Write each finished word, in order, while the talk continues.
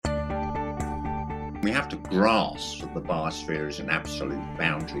We have to grasp that the biosphere is an absolute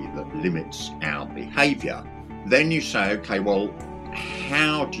boundary that limits our behaviour. Then you say, okay, well,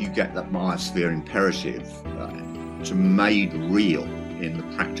 how do you get that biosphere imperative to made real in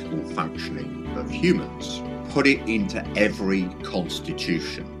the practical functioning of humans? Put it into every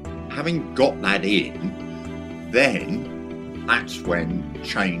constitution. Having got that in, then that's when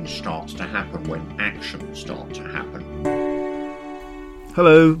change starts to happen, when actions start to happen.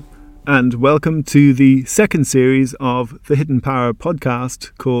 Hello, and welcome to the second series of the Hidden Power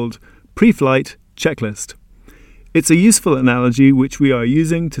podcast called Pre-Flight Checklist. It's a useful analogy which we are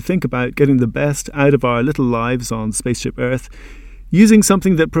using to think about getting the best out of our little lives on Spaceship Earth, using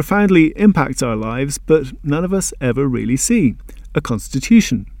something that profoundly impacts our lives but none of us ever really see, a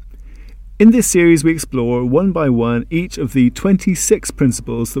constitution. In this series we explore one by one each of the 26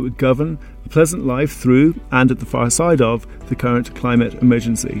 principles that would govern a pleasant life through and at the far side of the current climate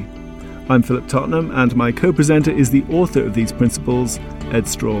emergency. I'm Philip Tottenham, and my co-presenter is the author of these principles, Ed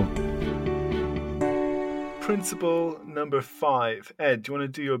Straw. Principle number 5. Ed, do you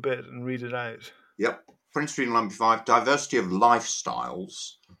want to do your bit and read it out? Yep. Principle number 5, diversity of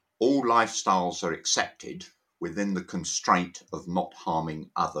lifestyles. All lifestyles are accepted within the constraint of not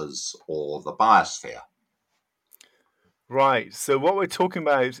harming others or the biosphere. Right. So what we're talking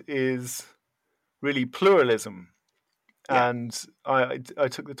about is really pluralism. Yeah. And I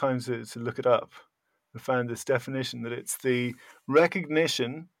took the time to look it up and found this definition that it's the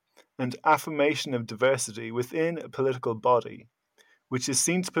recognition and affirmation of diversity within a political body, which is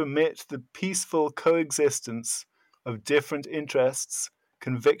seen to permit the peaceful coexistence of different interests,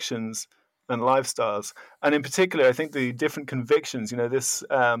 convictions, and lifestyles. And in particular, I think the different convictions, this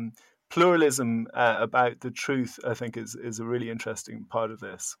pluralism about the truth, I think is a really interesting part of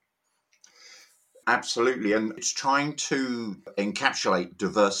this. Absolutely, and it's trying to encapsulate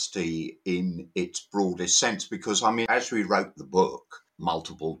diversity in its broadest sense because, as we wrote the book,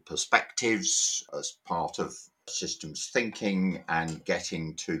 multiple perspectives as part of systems thinking and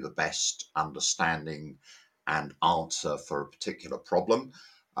getting to the best understanding and answer for a particular problem.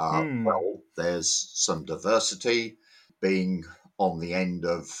 Well, there's some diversity being on the end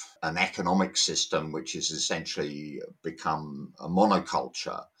of an economic system which has essentially become a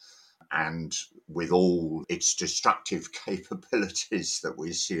monoculture. And with all its destructive capabilities that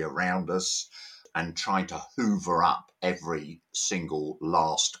we see around us, and trying to hoover up every single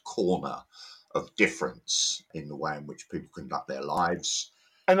last corner of difference in the way in which people conduct their lives.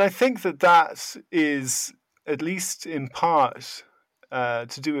 And I think that is, at least in part,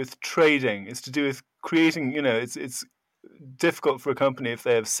 to do with trading. It's to do with creating, it's difficult for a company if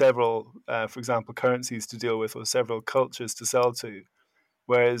they have several, for example, currencies to deal with or several cultures to sell to.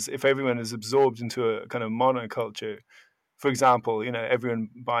 Whereas if everyone is absorbed into a kind of monoculture, for example, everyone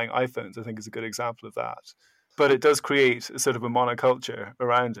buying iPhones, I think is a good example of that. But it does create a sort of a monoculture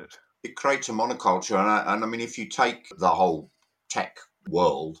around it. It creates a monoculture. And if you take the whole tech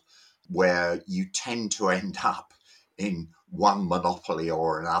world, where you tend to end up in one monopoly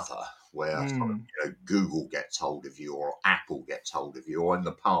or another, where Google gets hold of you or Apple gets hold of you, or in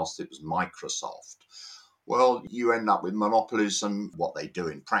the past it was Microsoft. Well, you end up with monopolies, and what they do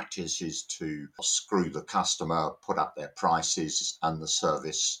in practice is to screw the customer, put up their prices, and the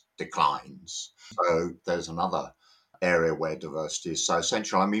service declines. So there's another area where diversity is so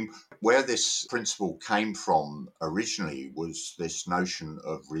essential. Where this principle came from originally was this notion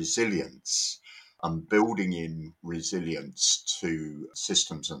of resilience and building in resilience to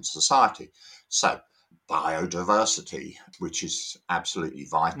systems and society. So biodiversity, which is absolutely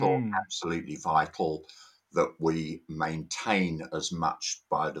vital that we maintain as much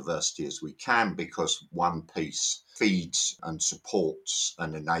biodiversity as we can, because one piece feeds and supports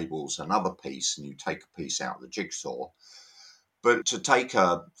and enables another piece, and you take a piece out of the jigsaw. But to take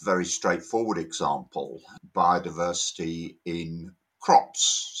a very straightforward example, biodiversity in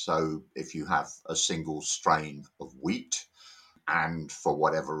crops. So if you have a single strain of wheat, and for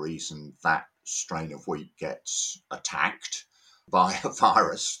whatever reason that strain of wheat gets attacked by a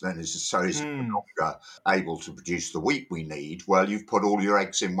virus, then is no longer able to produce the wheat we need, well, you've put all your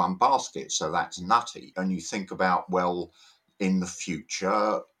eggs in one basket, so that's nutty. And you think about, well, in the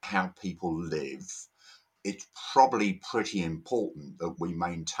future, how people live, it's probably pretty important that we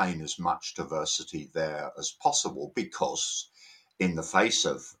maintain as much diversity there as possible, because in the face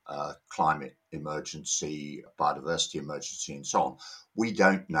of climate emergency, biodiversity emergency, and so on, we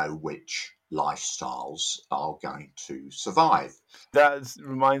don't know which lifestyles are going to survive. That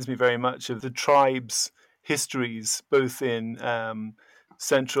reminds me very much of the tribes' histories, both in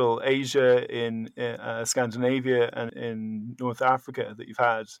Central Asia, in Scandinavia, and in North Africa that you've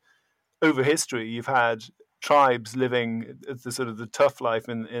had. over history, you've had tribes living the sort of the tough life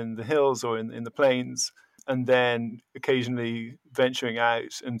in the hills or in the plains, and then occasionally venturing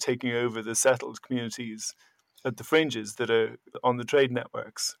out and taking over the settled communities at the fringes that are on the trade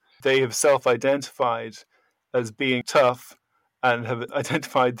networks. They have self-identified as being tough and have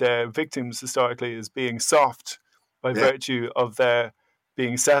identified their victims historically as being soft by Yeah, virtue of their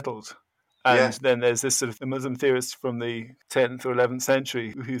being settled. And yeah, then there's this sort of Muslim theorist from the 10th or 11th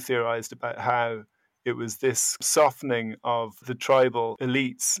century who theorized about how it was this softening of the tribal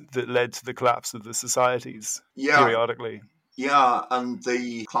elites that led to the collapse of the societies yeah, periodically. yeah. And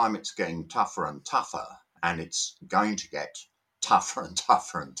the climate's getting tougher and tougher, and it's going to get tougher and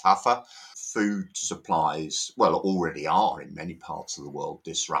tougher and tougher. Food supplies, well, already are in many parts of the world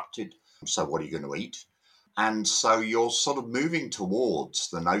disrupted. So, what are you going to eat? And so you're sort of moving towards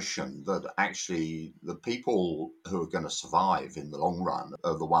the notion that actually the people who are going to survive in the long run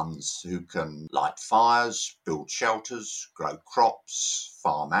are the ones who can light fires, build shelters, grow crops,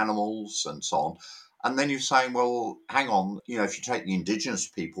 farm animals, and so on. And then you're saying, well, hang on, if you take the indigenous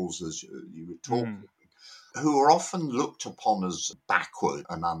peoples, as you were Mm. talking, who are often looked upon as backward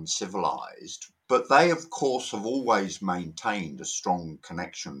and uncivilized, but they, of course, have always maintained a strong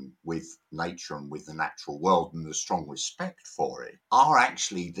connection with nature and with the natural world and a strong respect for it. Are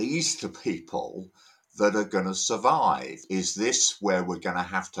actually these the people that are going to survive? Is this where we're going to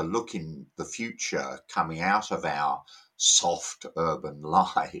have to look in the future coming out of our soft urban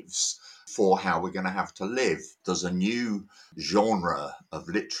lives for how we're going to have to live? There's a new genre of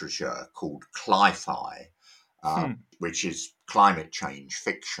literature called cli-fi, Hmm. which is climate change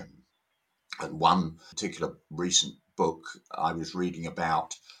fiction. And one particular recent book I was reading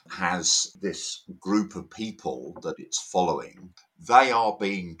about has this group of people that it's following. They are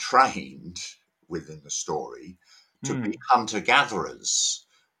being trained within the story to be Hmm. hunter gatherers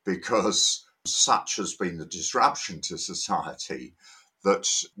because such has been the disruption to society that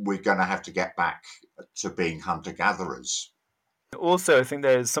we're going to have to get back to being hunter gatherers. Also, I think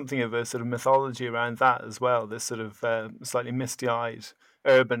there's something of a sort of mythology around that as well, this sort of slightly misty eyed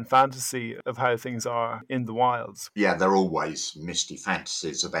urban fantasy of how things are in the wilds. Yeah, there are always misty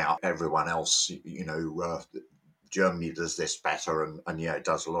fantasies about everyone else. Germany does this better, and yeah, it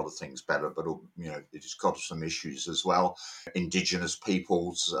does a lot of things better, but it's got some issues as well. Indigenous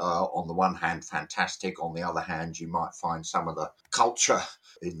peoples, on the one hand, fantastic. On the other hand, you might find some of the culture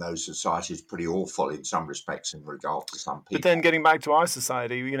in those societies pretty awful in some respects in regard to some But then people. getting back to our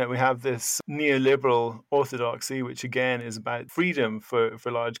society, we have this neoliberal orthodoxy, which again is about freedom for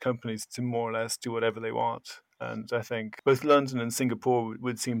large companies to more or less do whatever they want. And I think both London and Singapore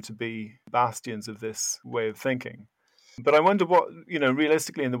would seem to be bastions of this way of thinking. But I wonder what,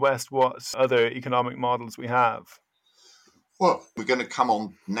 realistically in the West, what other economic models we have. Well, we're going to come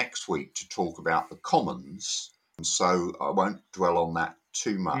on next week to talk about the commons, and so I won't dwell on that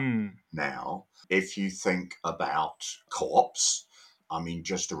too much Hmm. now. If you think about co-ops, I mean,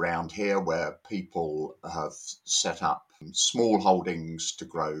 just around here where people have set up small holdings to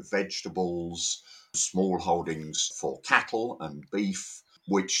grow vegetables, small holdings for cattle and beef,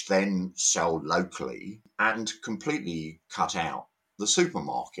 which then sell locally and completely cut out the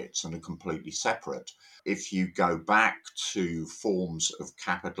supermarkets and are completely separate. If you go back to forms of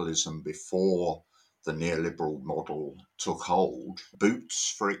capitalism before the neoliberal model took hold,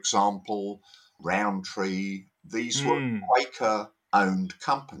 Boots, for example, Roundtree, these were Hmm. Quaker owned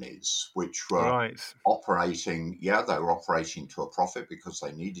companies which were Right. operating, yeah, they were operating to a profit because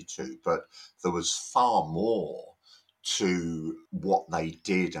they needed to, but there was far more to what they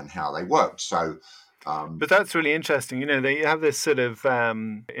did and how they worked. So, But that's really interesting. They have this sort of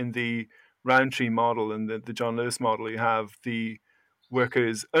in the Roundtree model and the John Lewis model, you have the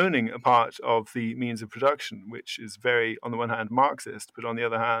workers owning a part of the means of production, which is very, on the one hand, Marxist, but on the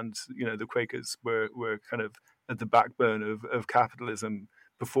other hand, the Quakers were kind of at the backbone of capitalism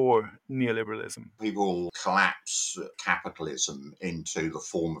before neoliberalism. people collapse capitalism into the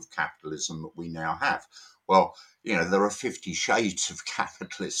form of capitalism that we now have. Well, there are 50 shades of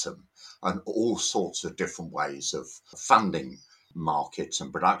capitalism and all sorts of different ways of funding markets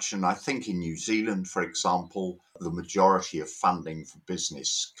and production. I think in New Zealand, for example, the majority of funding for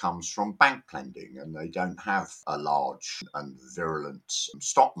business comes from bank lending, and they don't have a large and virulent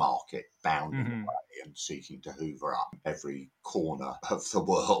stock market bounding Hmm. away and seeking to hoover up every corner of the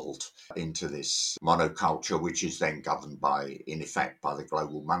world into this monoculture, which is then governed by, in effect, by the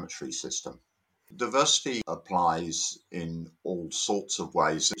global monetary system. Diversity applies in all sorts of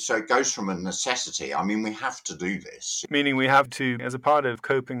ways. So it goes from a necessity. I mean, we have to do this. Meaning we have to, as a part of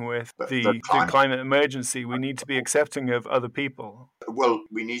coping with The the climate, climate emergency, we need to be accepting of other people. well,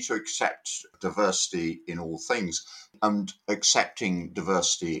 we need to accept diversity in all things and accepting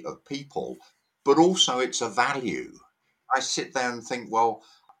diversity of people, but also it's a value. I sit there and think, well,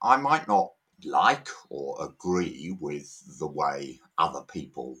 I might not like or agree with the way other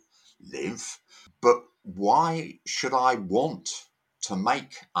people live, but why should I want to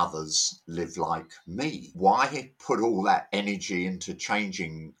make others live like me? Why put all that energy into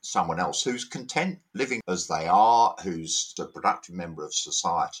changing someone else who's content living as they are, who's a productive member of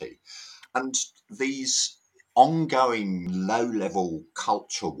society? And these ongoing low level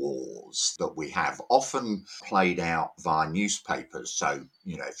culture wars that we have, often played out via newspapers. So,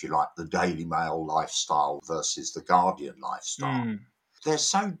 if you like, the Daily Mail lifestyle versus the Guardian lifestyle, Mm. they're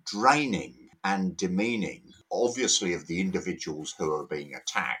so draining and demeaning, obviously, of the individuals who are being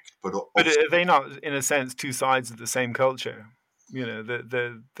attacked, but But of are they not, in a sense, two sides of the same culture?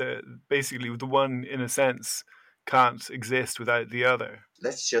 The basically the one, in a sense, can't exist without the other.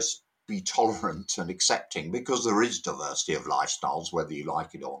 let's just be tolerant and accepting, because there is diversity of lifestyles, whether you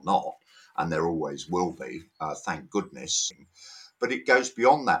like it or not, and there always will be, thank goodness. But it goes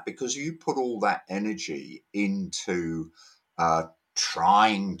beyond that, because you put all that energy into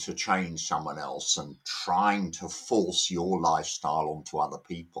trying to change someone else and trying to force your lifestyle onto other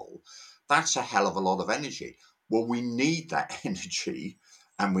people. That's a hell of a lot of energy. Well, we need that energy,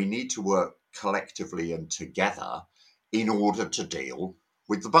 and we need to work collectively and together in order to deal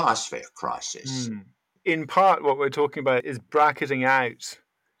with the biosphere crisis. Mm. In part, what we're talking about is bracketing out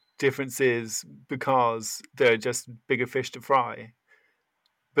differences because they're just bigger fish to fry.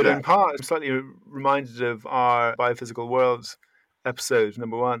 But Yeah. in part, I'm slightly reminded of our Biophysical Worlds episode,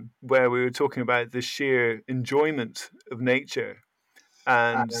 number 1, where we were talking about the sheer enjoyment of nature.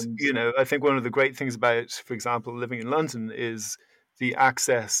 And, And I think one of the great things about, for example, living in London is the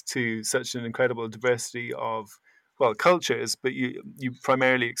access to such an incredible diversity of, well, cultures, but you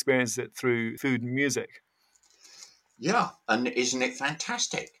primarily experience it through food and music. yeah, and isn't it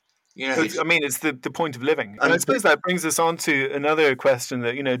fantastic? It's It's the point of living. And I and suppose that brings us on to another question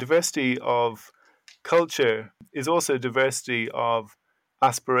that, diversity of culture is also diversity of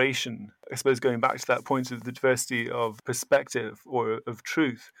aspiration. I suppose going back to that point of the diversity of perspective or of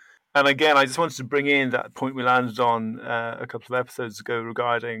truth. And again, I just wanted to bring in that point we landed on a couple of episodes ago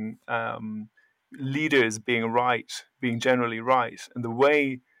regarding leaders being generally right. And the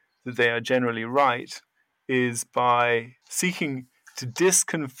way that they are generally right is by seeking to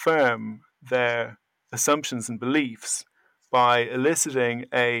disconfirm their assumptions and beliefs by eliciting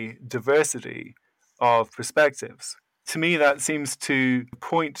a diversity of perspectives. To me, that seems to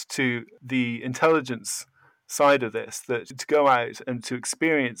point to the intelligence side of this, that to go out and to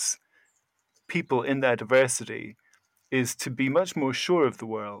experience people in their diversity is to be much more sure of the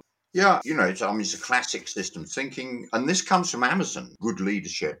world. yeah, it's a classic system thinking, and this comes from Amazon. Good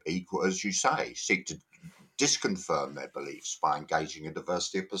leadership equal, as you say, seek to disconfirm their beliefs by engaging a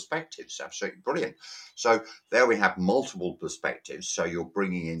diversity of perspectives. Absolutely brilliant. So there we have multiple perspectives. So you're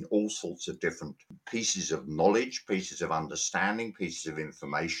bringing in all sorts of different pieces of knowledge, pieces of understanding, pieces of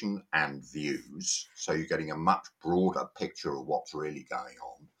information and views. So you're getting a much broader picture of what's really going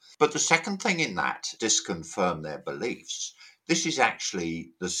on. But the second thing in that, disconfirm their beliefs, this is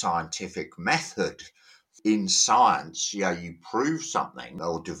actually the scientific method. In science, you prove something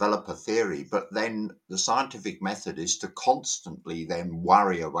or develop a theory, but then the scientific method is to constantly then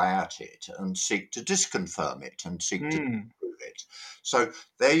worry about it and seek to disconfirm it and seek to Mm. prove it. So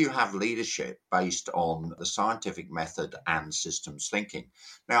there you have leadership based on the scientific method and systems thinking.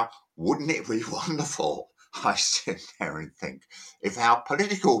 Now, wouldn't it be wonderful? I sit there and think, if our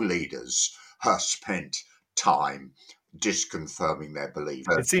political leaders spent time disconfirming their beliefs.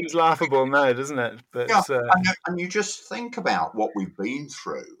 It seems laughable now, doesn't it? Yeah, But and you just think about what we've been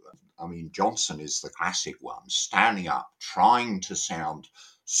through. I mean, Johnson is the classic one, standing up, trying to sound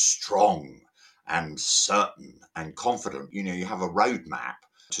strong and certain and confident. You have a roadmap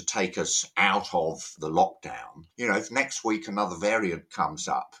to take us out of the lockdown. If next week another variant comes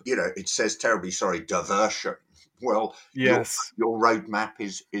up, it says terribly sorry, diversion. Well, your yes. your roadmap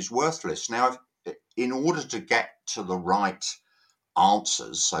is worthless. Now, in order to get to the right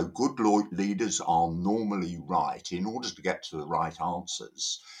answers. So good leaders are normally right. In order to get to the right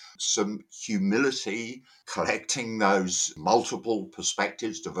answers, some humility, collecting those multiple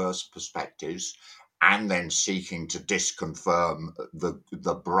perspectives, diverse perspectives, and then seeking to disconfirm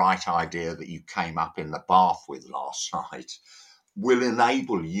the bright idea that you came up in the bath with last night. will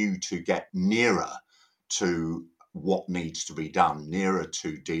enable you to get nearer to what needs to be done, nearer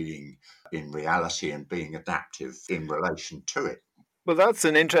to dealing in reality and being adaptive in relation to it. Well, that's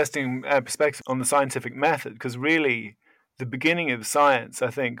an interesting perspective on the scientific method, because really the beginning of science, I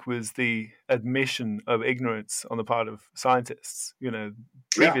think, was the admission of ignorance on the part of scientists. Yeah,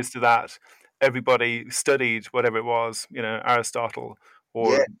 Previous to that, everybody studied whatever it was, Aristotle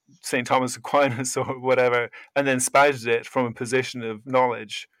or yeah. St. Thomas Aquinas or whatever, and then spouted it from a position of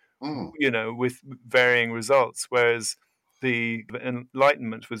knowledge, Mm. with varying results. Whereas the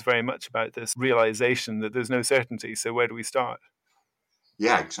Enlightenment was very much about this realization that there's no certainty. So where do we start?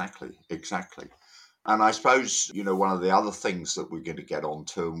 Yeah, exactly. And I suppose, one of the other things that we're going to get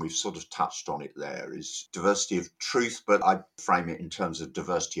onto, and we've sort of touched on it there, is diversity of truth, but I frame it in terms of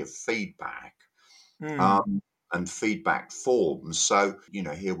diversity of feedback. Mm. um, and feedback forms. So,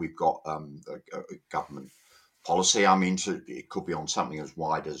 here we've got a government policy. I mean, it could be on something as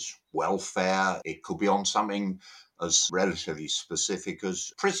wide as welfare. It could be on something as relatively specific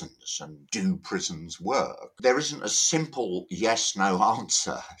as prisons and do prisons work. There isn't a simple yes no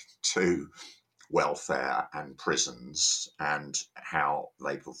answer to welfare and prisons and how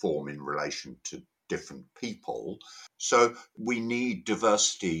they perform in relation to different people. So we need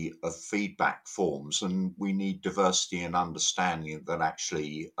diversity of feedback forms, and we need diversity in understanding that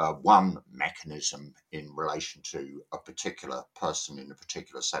actually one mechanism in relation to a particular person in a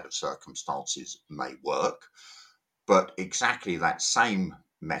particular set of circumstances may work, but exactly that same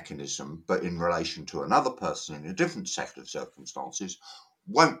mechanism, but in relation to another person in a different set of circumstances,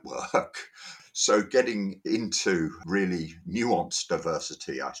 won't work. So getting into really nuanced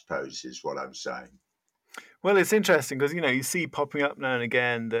diversity, I suppose, is what I'm saying. Well, it's interesting because you see popping up now and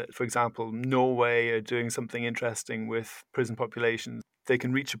again that, for example, Norway are doing something interesting with prison populations. They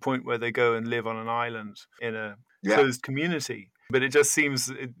can reach a point where they go and live on an island in a Yeah, closed community, but it just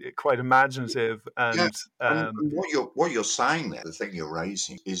seems quite imaginative yeah. and And what you're saying there, the thing you're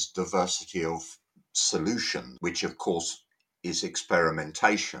raising, is diversity of solution, which of course is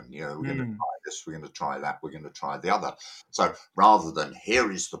experimentation. We're going to mm, try this, we're going to try that, we're going to try the other. So rather than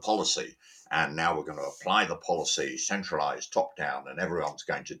here is the policy, and now we're going to apply the policy, centralized, top down, and everyone's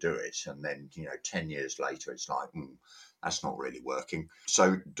going to do it, and then 10 years later, it's like, that's not really working.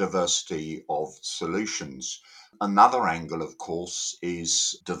 So diversity of solutions. Another angle, of course,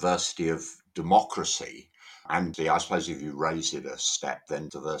 is diversity of democracy. And I suppose if you raise it a step, then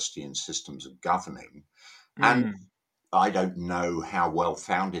diversity in systems of governing. And mm. I don't know how well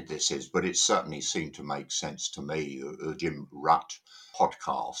founded this is, but it certainly seemed to make sense to me. The Jim Rutt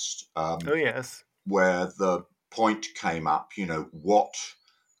podcast, Oh yes. where the point came up, what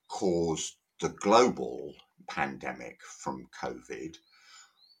caused the global pandemic from COVID?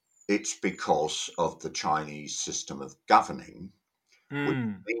 It's because of the Chinese system of governing, which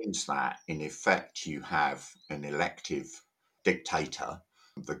Mm, means that in effect you have an elective dictator,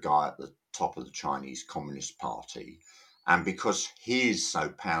 the guy at the top of the Chinese Communist Party. And because he is so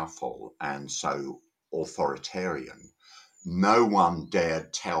powerful and so authoritarian, no one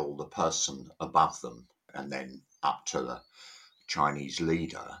dared tell the person above them and then up to the Chinese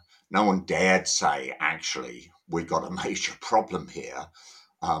leader. No one dared say, actually, we've got a major problem here.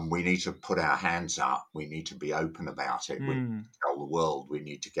 We need to put our hands up. We need to be open about it. We need mm. to tell the world. We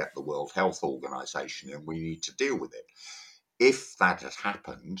need to get the World Health Organization and we need to deal with it. If that had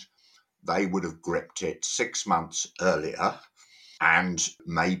happened, they would have gripped it 6 months earlier and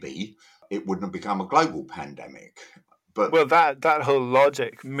maybe it wouldn't have become a global pandemic. But Well, that whole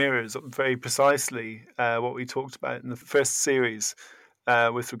logic mirrors very precisely what we talked about in the first series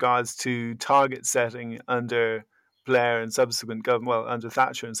with regards to target setting under Blair and subsequent under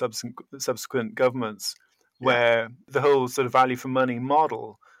Thatcher and subsequent governments, yeah, where the whole sort of value for money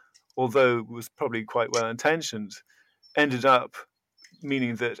model, although was probably quite well intentioned, ended up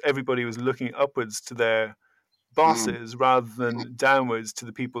meaning that everybody was looking upwards to their mm, bosses rather than downwards to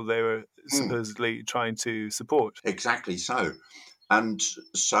the people they were mm, supposedly trying to support. exactly so. And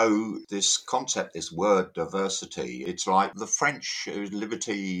so, this concept, this word diversity, it's like the French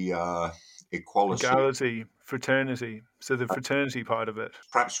liberty, equality. Equality, fraternity. So the fraternity part of it.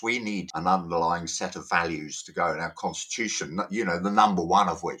 Perhaps we need an underlying set of values to go in our constitution, the number one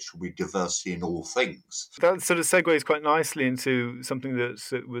of which will be diversity in all things. That sort of segues quite nicely into something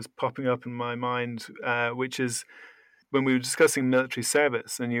that was popping up in my mind, which is when we were discussing military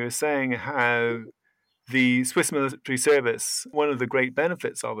service, and you were saying how the Swiss military service, one of the great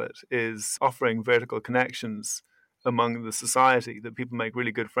benefits of it is offering vertical connections among the society, that people make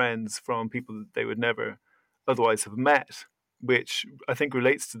really good friends from people that they would never otherwise have met, which I think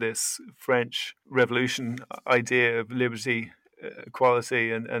relates to this French Revolution idea of liberty,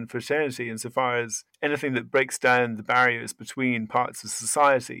 equality and fraternity, insofar as anything that breaks down the barriers between parts of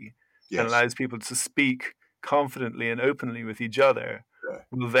society and Yes. allows people to speak confidently and openly with each other Yeah.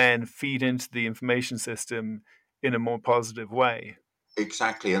 will then feed into the information system in a more positive way.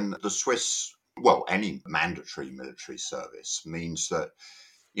 Exactly. And the Swiss, well, any mandatory military service means that,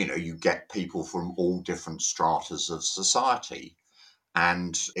 you get people from all different stratas of society.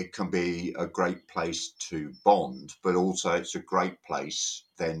 And it can be a great place to bond, but also it's a great place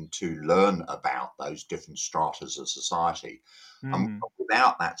then to learn about those different stratas of society. And Mm.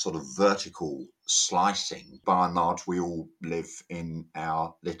 without that sort of vertical slicing, by and large, we all live in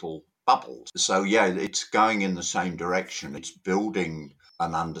our little bubbles. So, yeah, it's going in the same direction. It's building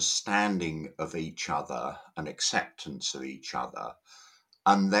an understanding of each other, an acceptance of each other.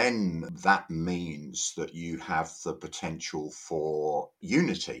 And then that means that you have the potential for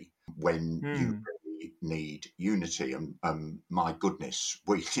unity when you Mm. really need unity. And my goodness,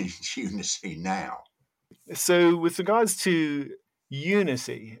 we need unity now. So, with regards to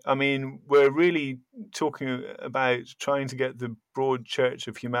unity, I mean, we're really talking about trying to get the broad church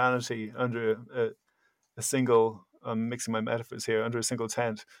of humanity under a single, I'm mixing my metaphors here, under a single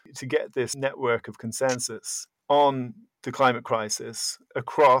tent, to get this network of consensus on the climate crisis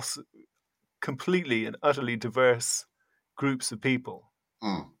across completely and utterly diverse groups of people.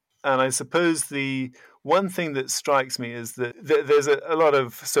 Mm, And I suppose the one thing that strikes me is that there's a lot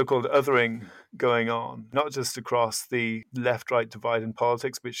of so-called othering going on, not just across the left-right divide in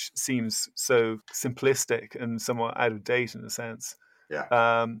politics, which seems so simplistic and somewhat out of date in a sense, yeah.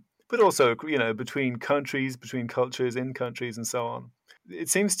 but also, between countries, between cultures, in countries, and so on. It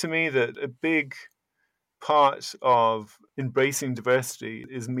seems to me that a big part of embracing diversity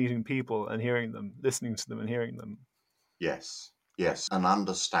is meeting people and hearing them, listening to them and hearing them. Yes. Yes. And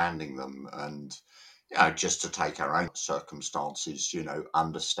understanding them. And just to take our own circumstances,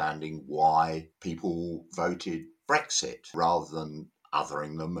 understanding why people voted Brexit rather than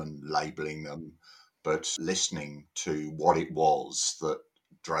othering them and labelling them, but listening to what it was that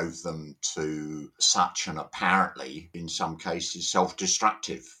drove them to such an apparently, in some cases,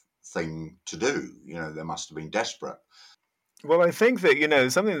 self-destructive thing to do. They must have been desperate. Well, I think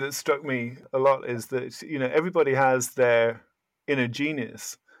that, something that struck me a lot is that, everybody has their inner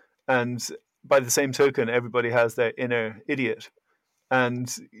genius. And by the same token, everybody has their inner idiot.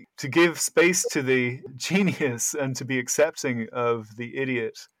 And to give space to the genius and to be accepting of the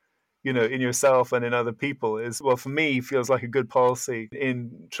idiot, in yourself and in other people is, well, for me, feels like a good policy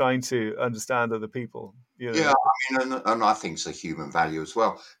in trying to understand other people. Yeah, I mean, and I think it's a human value as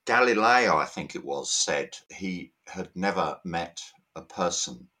well. Galileo, I think it was, said he had never met a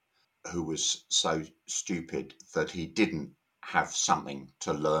person who was so stupid that he didn't have something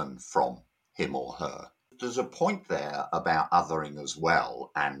to learn from him or her. There's a point there about othering as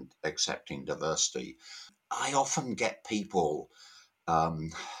well and accepting diversity. I often get people,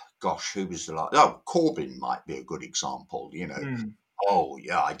 um, gosh, who was the like? Oh, Corbyn might be a good example. Mm, Oh,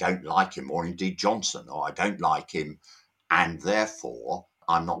 yeah, I don't like him, or indeed Johnson, or I don't like him, and therefore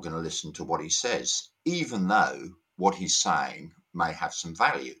I'm not going to listen to what he says, even though what he's saying may have some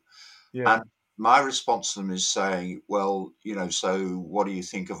value. yeah. And my response to them is saying, well, so what do you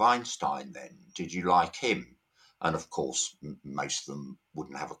think of Einstein then? Did you like him? And of course, most of them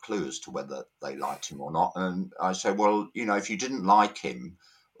wouldn't have a clue as to whether they liked him or not. And I say, well, if you didn't like him,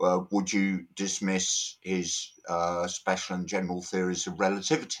 would you dismiss his special and general theories of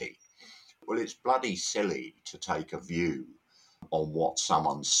relativity? Well, it's bloody silly to take a view on what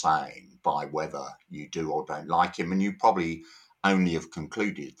someone's saying by whether you do or don't like him. And you probably only have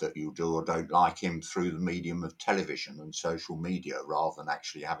concluded that you do or don't like him through the medium of television and social media rather than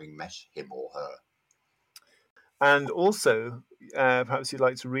actually having met him or her. And also, perhaps you'd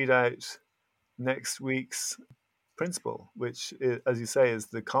like to read out next week's principle, which, as you say, is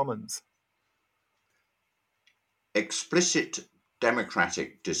the commons. Explicit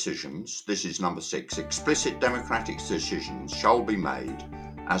democratic decisions, this is number 6, explicit democratic decisions shall be made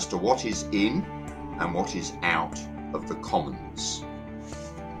as to what is in and what is out of the commons.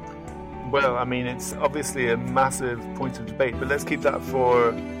 Well, I mean, it's obviously a massive point of debate, but let's keep that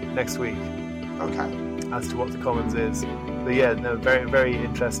for next week. Okay. As to what the commons is. But yeah, no, very, very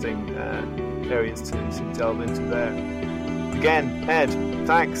interesting areas to delve into there. Again, Ed,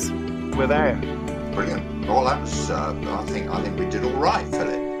 thanks. We're there. Brilliant. Well, that was, I think we did all right,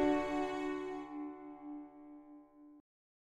 Philip.